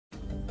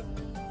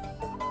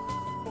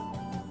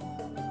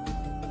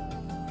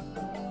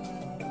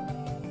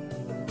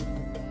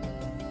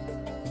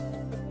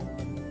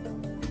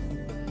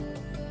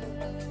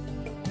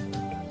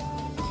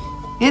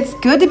It's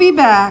good to be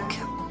back.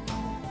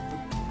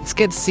 It's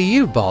good to see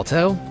you,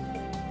 Balto.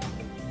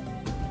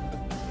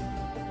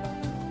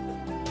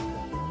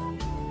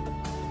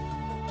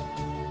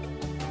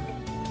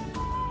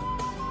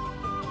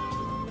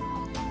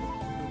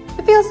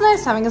 It feels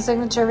nice having a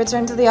signature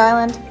return to the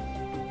island.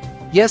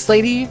 Yes,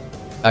 lady.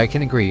 I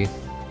can agree.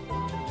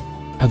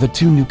 Have the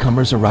two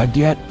newcomers arrived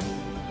yet?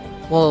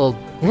 Well,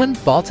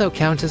 wouldn't Balto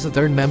count as a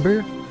third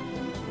member?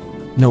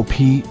 No,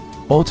 Pete.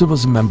 Balto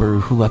was a member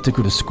who left to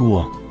go to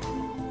school.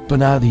 But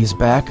now that he's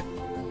back,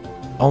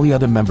 all the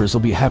other members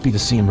will be happy to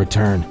see him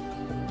return.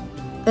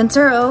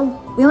 Venturo,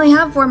 we only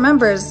have 4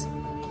 members.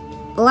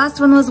 The last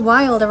one was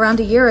wild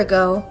around a year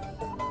ago.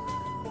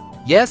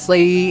 Yes,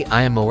 lady,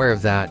 I am aware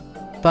of that.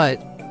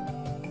 But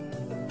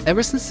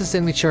ever since the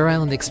Signature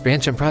Island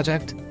expansion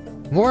project,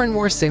 more and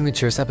more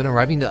signatures have been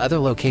arriving to other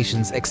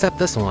locations except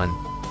this one.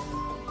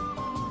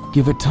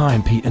 Give it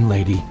time, Pete and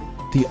Lady.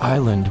 The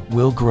island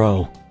will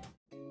grow.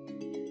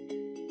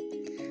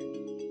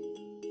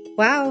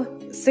 Wow,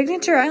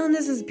 Signature Island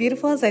is as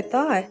beautiful as I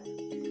thought.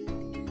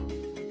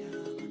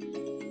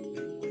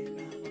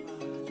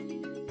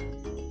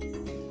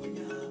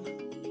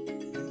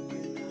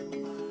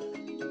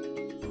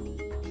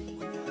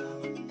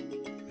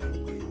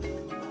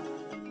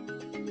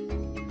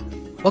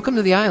 Welcome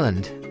to the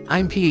island.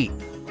 I'm Pete,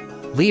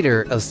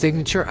 leader of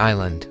Signature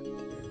Island.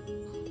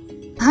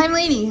 I'm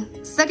Lady,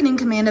 second in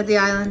command of the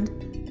island.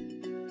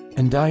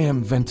 And I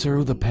am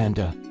Venturo the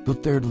Panda, the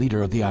third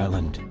leader of the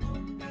island.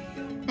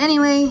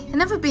 Anyway,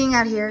 enough of being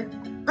out here.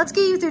 Let's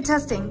get you through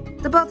testing,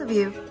 the both of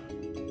you.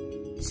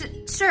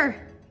 Sure.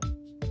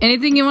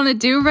 Anything you want to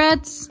do,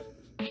 Reds?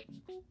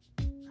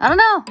 I don't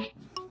know.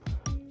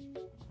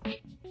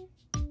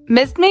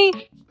 Missed me?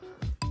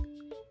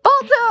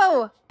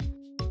 Balto!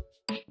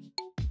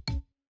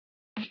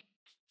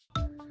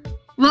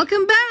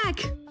 Welcome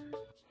back!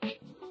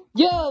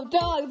 Yo,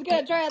 dogs,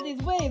 gotta try out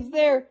these waves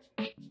there.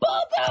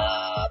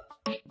 Balto!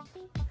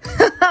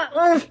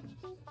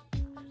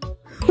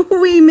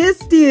 We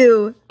missed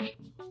you!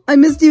 I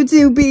missed you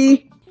too,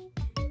 B.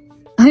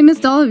 I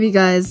missed all of you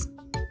guys.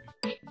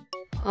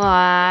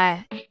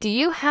 Do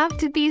you have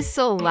to be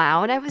so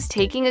loud? I was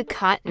taking a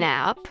cat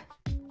nap.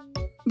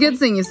 Good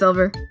seeing you,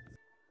 Silver.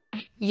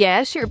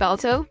 Yeah, sure,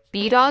 Balto.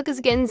 B-Dog is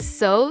getting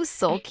so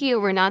sulky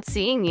over not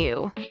seeing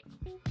you.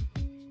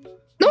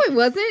 No, it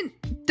wasn't.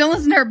 Don't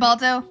listen to her,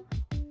 Balto.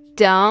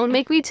 Don't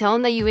make me tell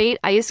him that you ate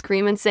ice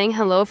cream and sang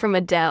hello from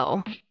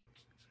Adele.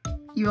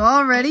 You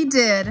already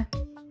did.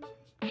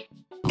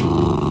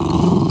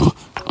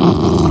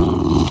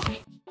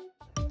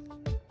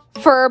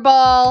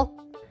 Furball.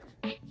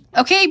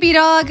 Okay,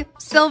 B-Dog,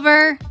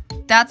 Silver,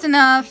 that's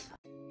enough.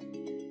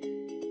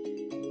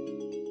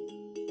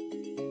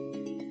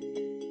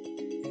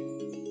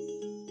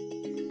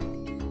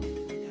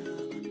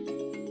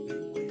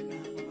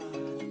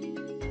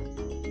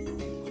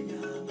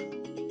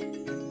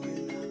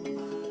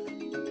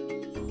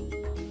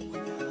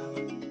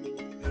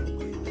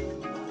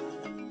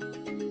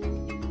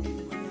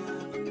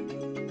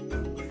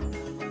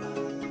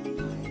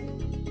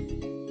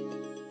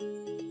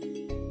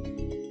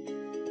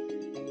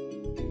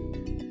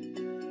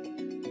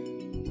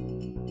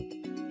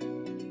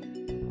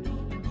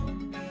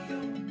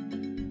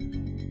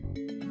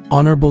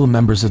 Honorable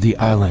members of the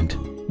island,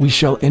 we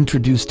shall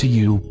introduce to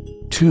you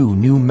 2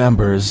 new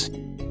members.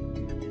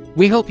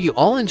 We hope you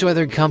all enjoy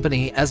their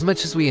company as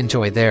much as we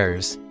enjoy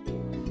theirs.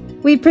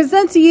 We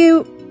present to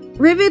you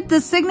Rivet the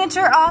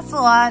Signature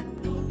Ocelot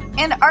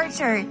and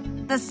Archer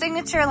the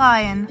Signature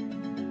Lion.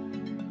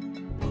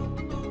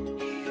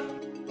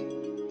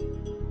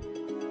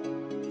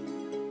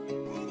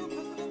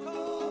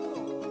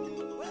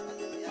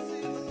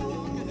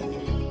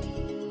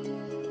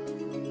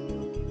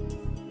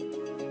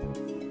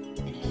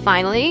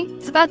 Finally,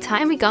 it's about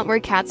time we got more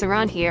cats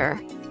around here.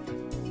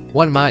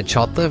 One my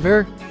chopped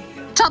liver?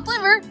 Chopped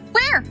liver?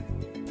 Where?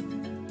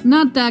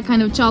 Not that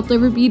kind of chopped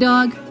liver,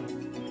 B-Dog.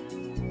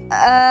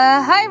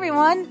 Hi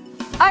everyone.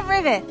 I'm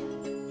Rivet.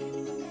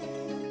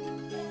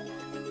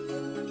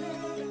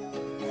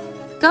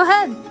 Go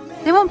ahead.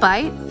 They won't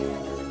bite.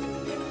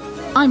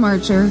 I'm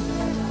Archer.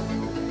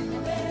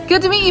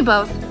 Good to meet you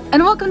both,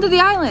 and welcome to the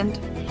island.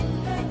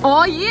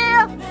 Oh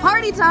yeah!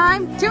 Party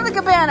time! To the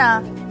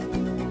cabana!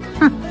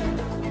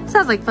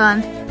 Sounds like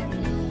fun.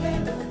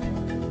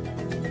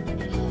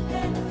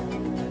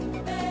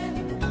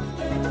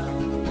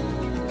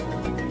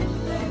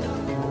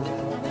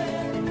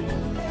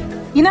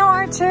 You know,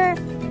 Archer,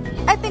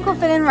 I think we'll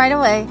fit in right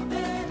away.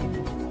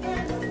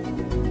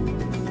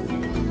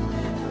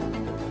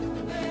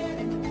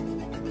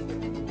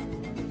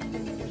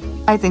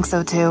 I think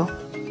so too.